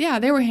like, yeah,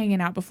 they were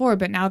hanging out before,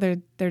 but now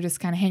they're just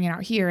kind of hanging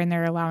out here and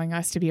they're allowing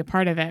us to be a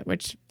part of it,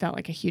 which felt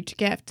like a huge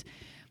gift.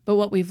 But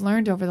what we've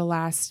learned over the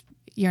last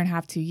year and a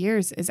half, 2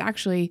 years is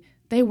actually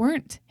they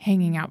weren't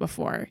hanging out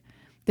before.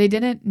 They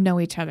didn't know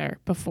each other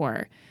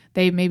before.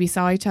 They maybe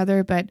saw each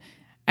other, but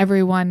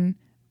everyone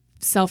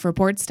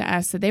self-reports to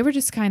us that they were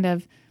just kind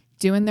of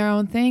doing their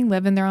own thing,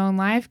 living their own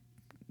life,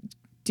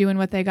 doing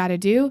what they got to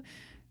do.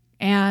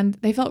 And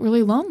they felt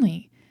really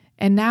lonely.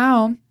 And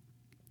now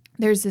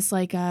there's this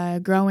like a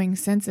growing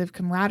sense of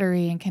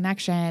camaraderie and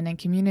connection and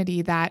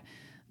community that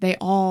they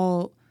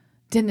all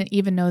didn't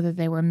even know that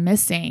they were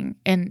missing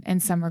in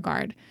some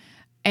regard.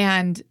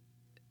 And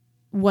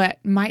what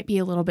might be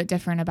a little bit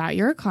different about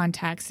your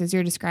context as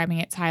you're describing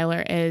it,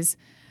 Tyler, is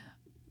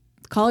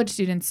college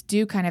students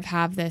do kind of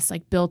have this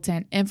like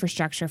built-in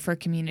infrastructure for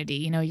community.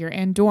 You know, you're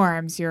in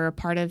dorms, you're a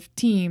part of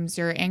teams,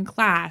 you're in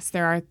class.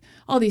 There are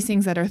all these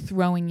things that are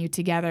throwing you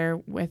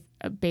together with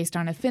based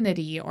on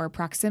affinity or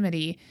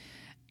proximity.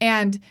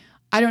 And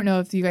I don't know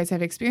if you guys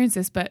have experienced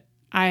this, but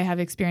I have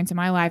experienced in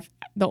my life,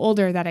 the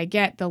older that I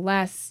get, the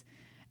less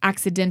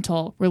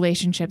accidental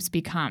relationships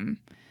become.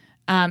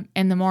 And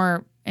the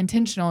more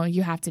intentional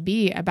you have to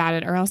be about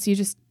it, or else you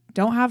just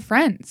don't have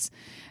friends.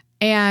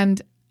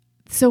 And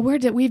so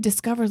we've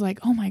discovered like,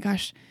 oh my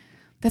gosh,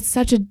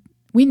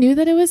 we knew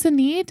that it was a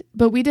need,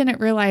 but we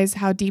didn't realize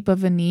how deep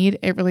of a need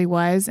it really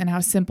was and how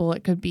simple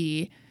it could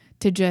be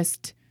to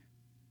just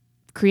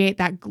create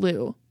that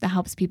glue that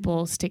helps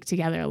people stick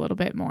together a little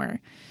bit more.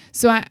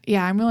 So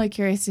I'm really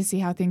curious to see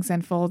how things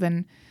unfold.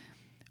 And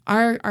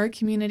our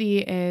community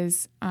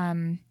is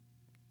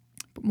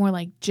more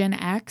like Gen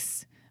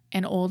X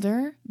and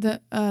older,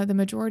 the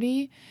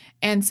majority.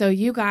 And so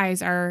you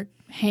guys are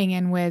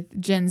hanging with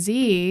Gen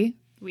Z.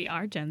 We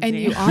are Gen Z. And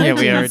you are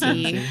we are Gen Gen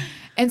Z. Z.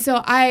 And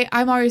so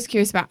I'm always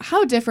curious about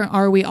how different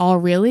are we all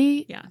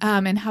really? Yeah.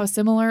 And how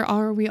similar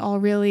are we all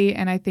really?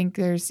 And I think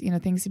there's,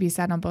 things to be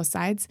said on both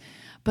sides.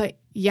 But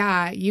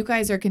yeah, you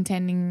guys are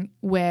contending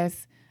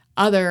with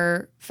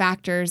other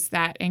factors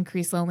that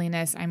increase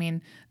loneliness. I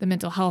mean, the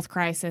mental health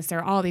crisis, there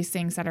are all these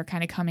things that are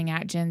kind of coming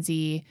at Gen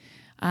Z.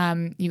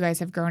 You guys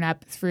have grown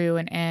up through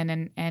and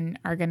in and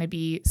are going to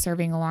be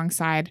serving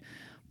alongside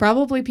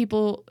probably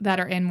people that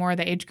are in more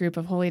the age group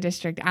of Holy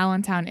District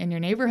Allentown in your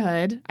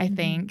neighborhood, I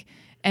think.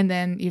 And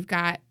then you've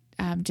got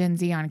Gen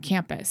Z on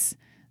campus.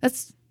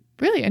 That's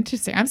really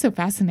interesting. I'm so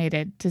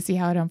fascinated to see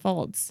how it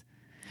unfolds.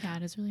 Yeah,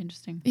 it is really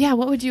interesting. Yeah,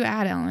 what would you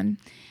add, Ellen?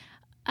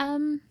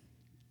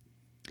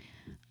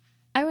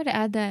 I would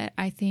add that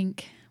I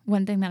think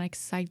one thing that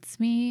excites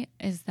me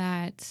is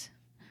that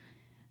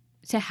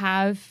to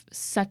have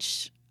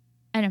such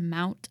an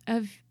amount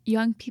of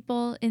young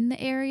people in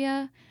the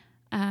area,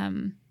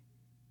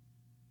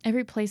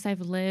 every place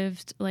I've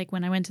lived, like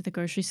when I went to the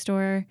grocery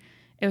store,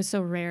 it was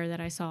so rare that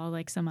I saw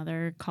like some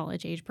other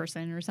college age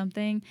person or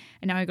something.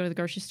 And now I go to the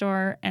grocery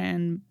store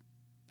and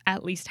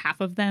at least half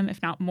of them,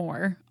 if not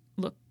more,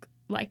 look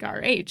like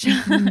our age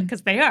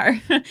because they are.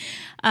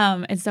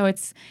 And so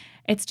it's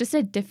just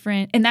a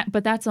different,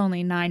 but that's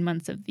only 9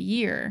 months of the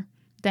year.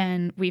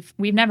 Then we've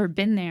never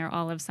been there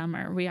all of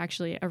summer. We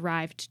actually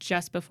arrived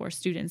just before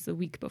students the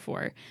week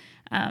before.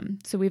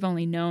 So we've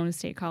only known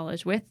State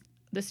College with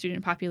the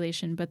student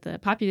population, but the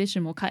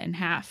population will cut in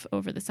half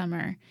over the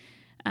summer.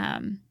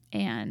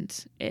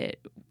 And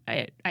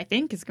I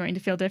think is going to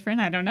feel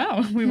different. I don't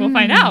know. We will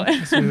find out.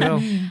 Yes, we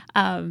will.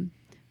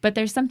 But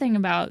there's something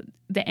about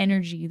the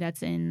energy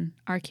that's in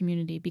our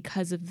community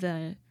because of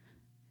the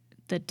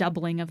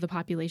doubling of the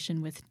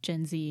population with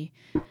Gen Z,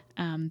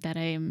 that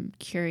I am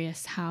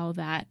curious how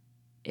that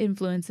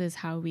influences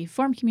how we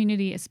form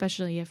community,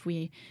 especially if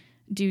we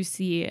do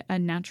see a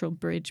natural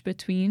bridge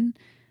between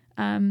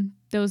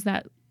those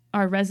that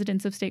are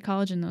residents of State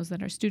College and those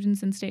that are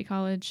students in State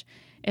College.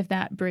 If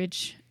that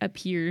bridge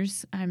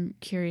appears, I'm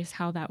curious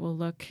how that will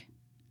look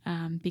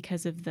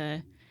because of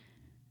the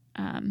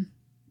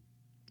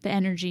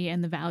energy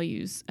and the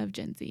values of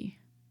Gen Z.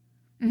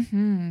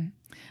 Mm-hmm.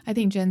 I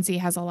think Gen Z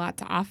has a lot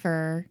to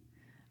offer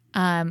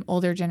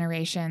older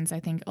generations. I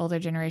think older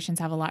generations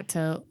have a lot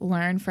to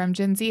learn from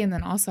Gen Z. And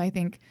then also I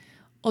think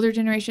older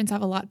generations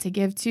have a lot to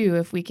give too,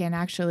 if we can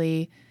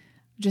actually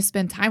just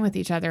spend time with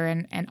each other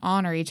and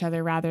honor each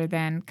other rather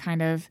than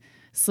kind of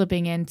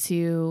slipping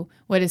into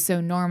what is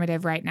so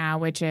normative right now,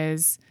 which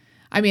is,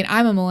 I mean,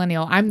 I'm a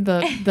millennial. I'm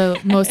the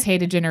most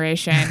hated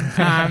generation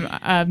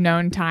of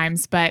known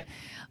times, but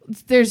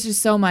there's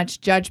just so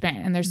much judgment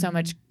and there's so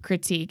much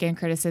critique and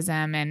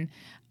criticism and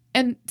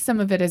some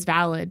of it is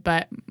valid,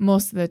 but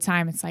most of the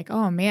time it's like,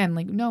 oh man,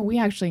 like, no, we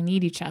actually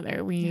need each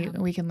other.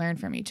 We can learn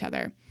from each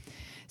other.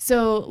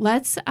 So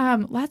let's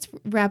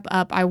wrap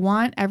up. I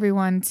want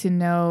everyone to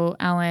know,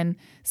 Ellen,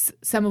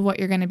 some of what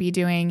you're going to be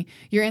doing.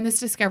 You're in this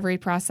discovery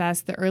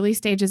process. The early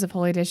stages of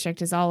Holy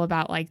District is all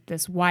about like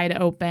this wide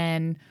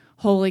open,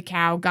 holy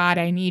cow, God,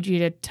 I need you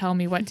to tell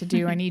me what to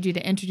do. I need you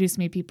to introduce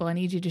me to people. I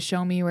need you to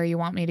show me where you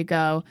want me to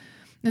go.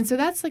 And so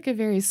that's like a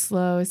very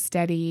slow,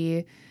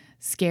 steady,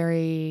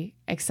 scary,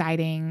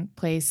 exciting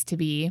place to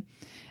be.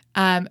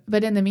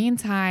 But in the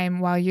meantime,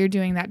 while you're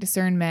doing that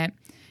discernment,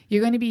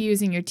 you're going to be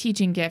using your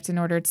teaching gift in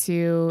order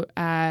to,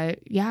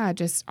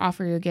 just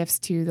offer your gifts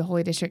to the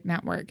Holy District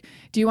Network.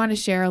 Do you want to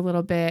share a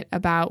little bit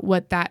about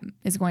what that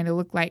is going to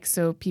look like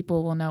so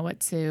people will know what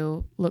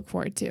to look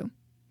forward to?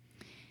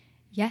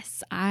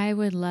 Yes, I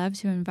would love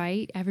to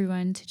invite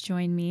everyone to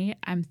join me.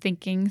 I'm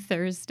thinking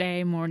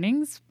Thursday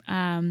mornings.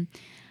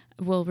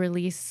 will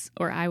release,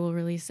 or I will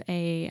release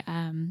a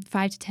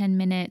 5 to 10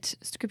 minute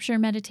scripture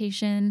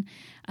meditation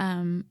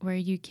where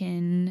you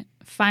can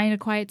find a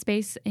quiet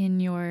space on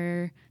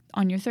your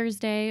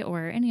Thursday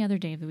or any other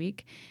day of the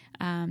week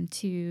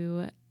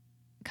to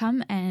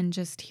come and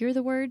just hear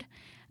the word,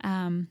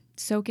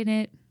 soak in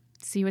it,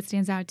 see what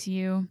stands out to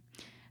you,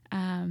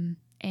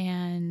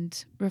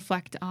 and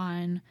reflect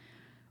on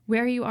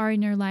where you are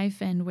in your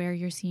life and where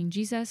you're seeing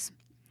Jesus.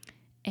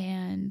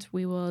 And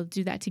we will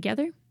do that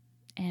together.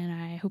 And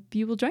I hope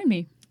you will join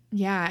me.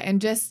 Yeah.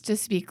 And just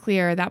to be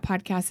clear, that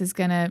podcast is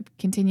going to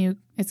continue.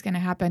 It's going to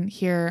happen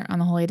here on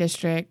the Holy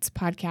District's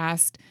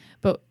podcast,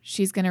 but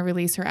she's going to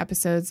release her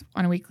episodes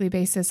on a weekly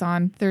basis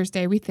on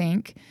Thursday, we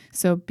think.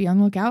 So be on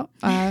the lookout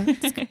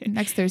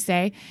next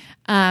Thursday.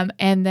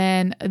 And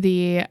then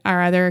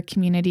our other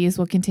communities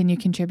will continue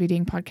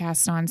contributing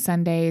podcasts on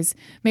Sundays,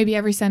 maybe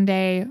every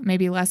Sunday,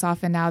 maybe less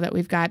often now that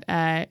we've got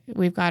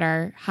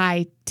our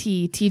high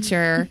T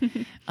teacher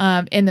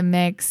in the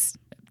mix,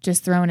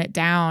 just throwing it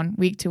down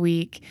week to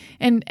week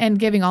and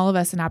giving all of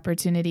us an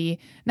opportunity,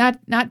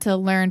 not to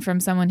learn from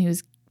someone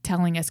who's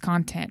telling us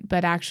content,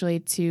 but actually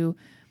to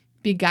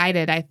be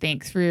guided, I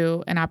think,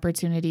 through an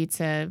opportunity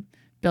to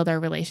build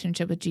our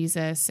relationship with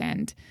Jesus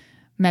and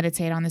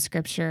meditate on the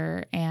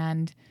scripture.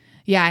 And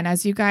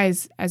as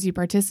you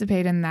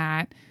participate in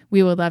that,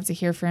 we would love to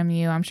hear from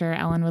you. I'm sure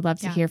Ellen would love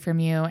to hear from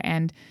you.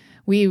 And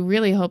we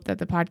really hope that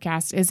the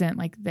podcast isn't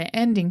like the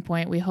ending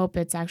point. We hope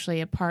it's actually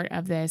a part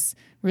of this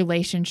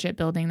relationship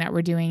building that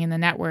we're doing in the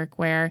network,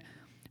 where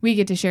we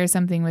get to share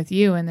something with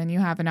you and then you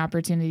have an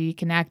opportunity to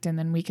connect, and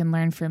then we can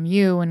learn from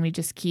you, and we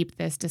just keep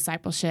this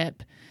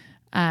discipleship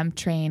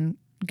train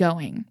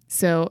going.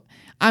 So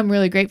I'm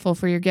really grateful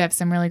for your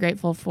gifts. I'm really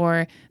grateful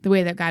for the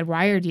way that God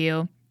wired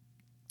you,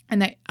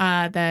 and that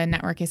the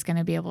network is going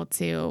to be able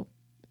to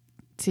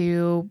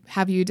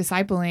have you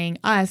discipling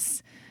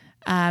us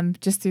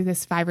just through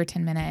this 5 or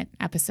 10 minute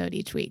episode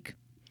each week.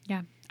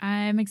 Yeah.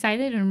 I'm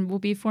excited, and we'll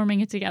be forming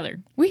it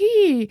together.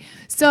 Whee!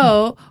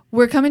 So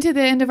we're coming to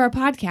the end of our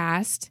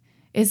podcast.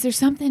 Is there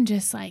something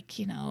just like,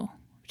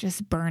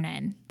 just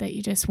burning that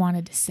you just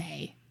wanted to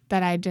say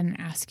that I didn't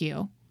ask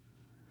you?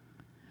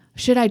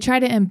 Should I try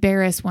to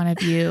embarrass one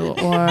of you,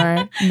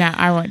 or no,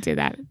 I won't do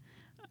that.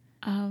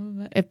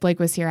 If Blake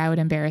was here, I would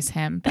embarrass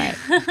him, but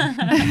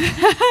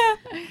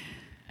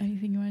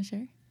anything you want to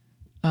share?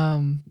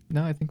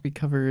 No, I think we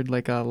covered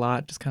like a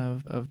lot, just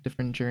kind of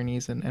different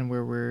journeys and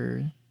where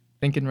we're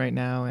thinking right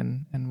now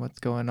and what's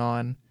going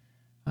on.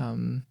 I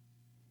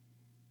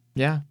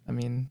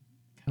mean,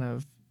 kind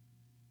of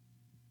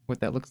what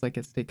that looks like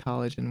at State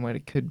College and what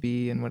it could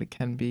be and what it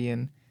can be.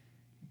 And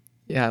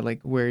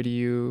like, where do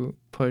you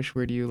push?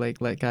 Where do you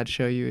like let God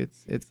show you?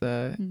 It's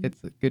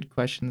good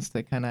questions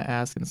to kind of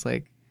ask. And it's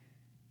like,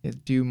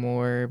 do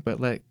more, but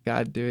let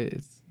God do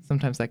it.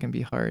 Sometimes that can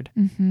be hard.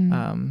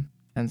 Mm-hmm.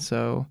 And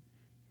so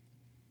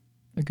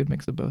a good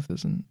mix of both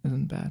isn't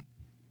bad,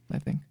 I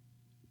think.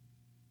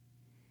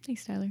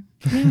 Thanks, Tyler.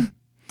 Yeah.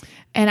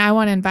 And I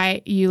want to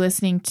invite you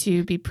listening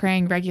to be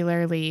praying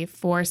regularly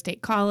for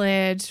State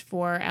College,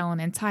 for Ellen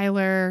and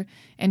Tyler,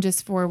 and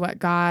just for what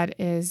God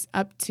is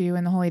up to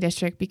in the Holy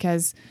District.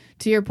 Because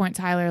to your point,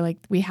 Tyler, like,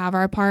 we have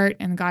our part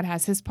and God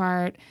has his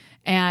part,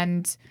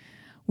 and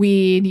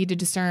we need to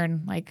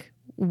discern like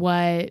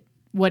what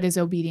does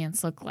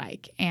obedience look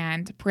like?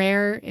 And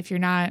prayer, if you're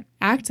not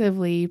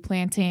actively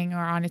planting or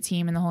on a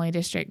team in the Holy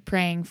District,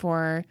 praying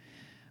for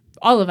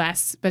all of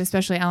us, but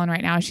especially Ellen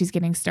right now, she's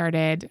getting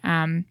started.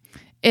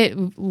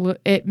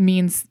 It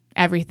means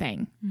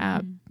everything.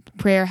 Mm-hmm.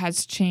 Prayer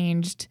has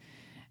changed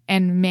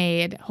and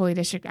made Holy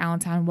District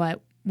Allentown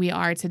what we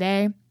are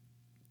today,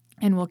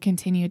 and will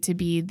continue to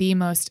be the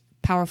most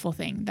powerful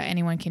thing that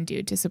anyone can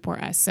do to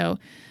support us. So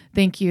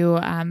thank you.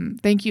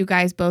 Thank you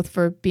guys both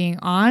for being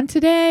on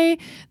today.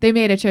 They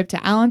made a trip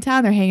to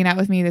Allentown. They're hanging out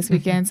with me this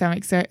weekend. So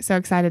I'm so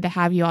excited to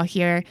have you all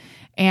here,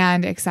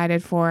 and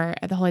excited for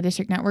the Holy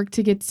District Network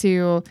to get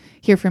to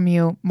hear from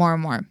you more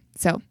and more.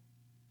 So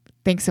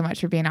thanks so much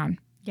for being on.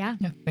 Yeah.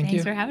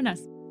 Thanks for having us.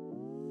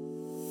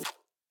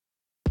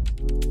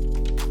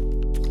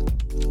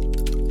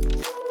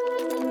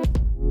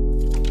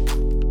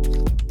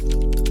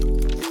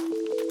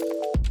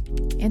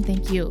 And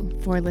thank you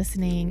for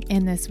listening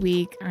in this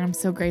week. I'm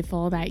so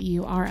grateful that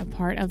you are a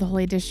part of the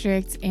Holy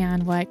District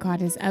and what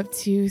God is up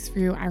to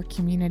through our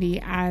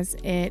community as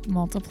it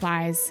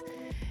multiplies.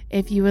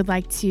 If you would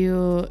like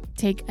to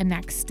take a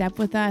next step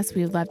with us,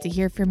 we would love to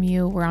hear from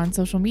you. We're on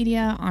social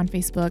media, on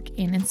Facebook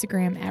and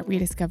Instagram at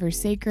Rediscover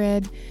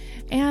Sacred.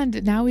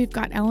 And now we've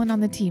got Ellen on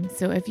the team.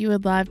 So if you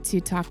would love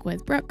to talk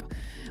with Brooke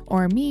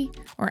or me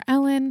or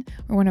Ellen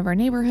or one of our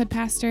neighborhood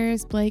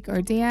pastors, Blake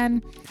or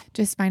Dan,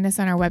 just find us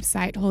on our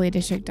website,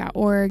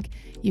 holydistrict.org.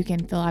 You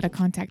can fill out a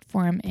contact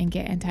form and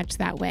get in touch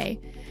that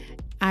way.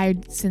 I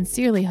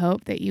sincerely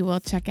hope that you will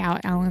check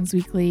out Ellen's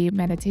weekly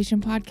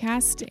meditation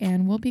podcast,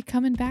 and we'll be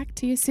coming back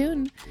to you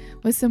soon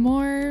with some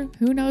more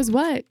who knows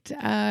what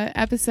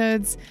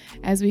episodes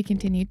as we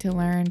continue to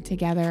learn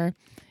together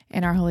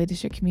in our Holy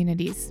District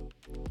communities.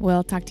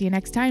 We'll talk to you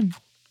next time.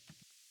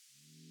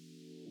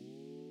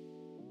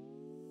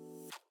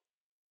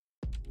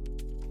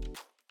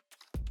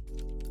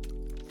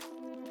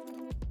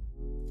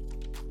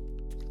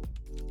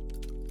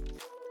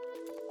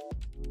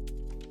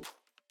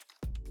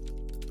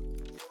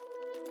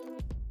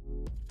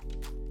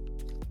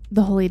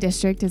 The Holy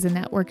District is a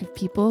network of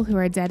people who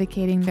are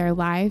dedicating their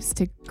lives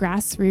to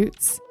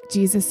grassroots,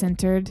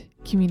 Jesus-centered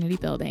community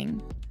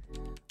building.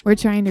 We're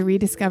trying to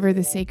rediscover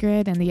the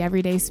sacred and the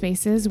everyday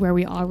spaces where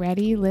we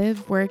already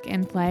live, work,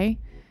 and play,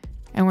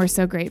 and we're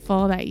so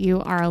grateful that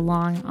you are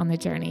along on the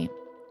journey.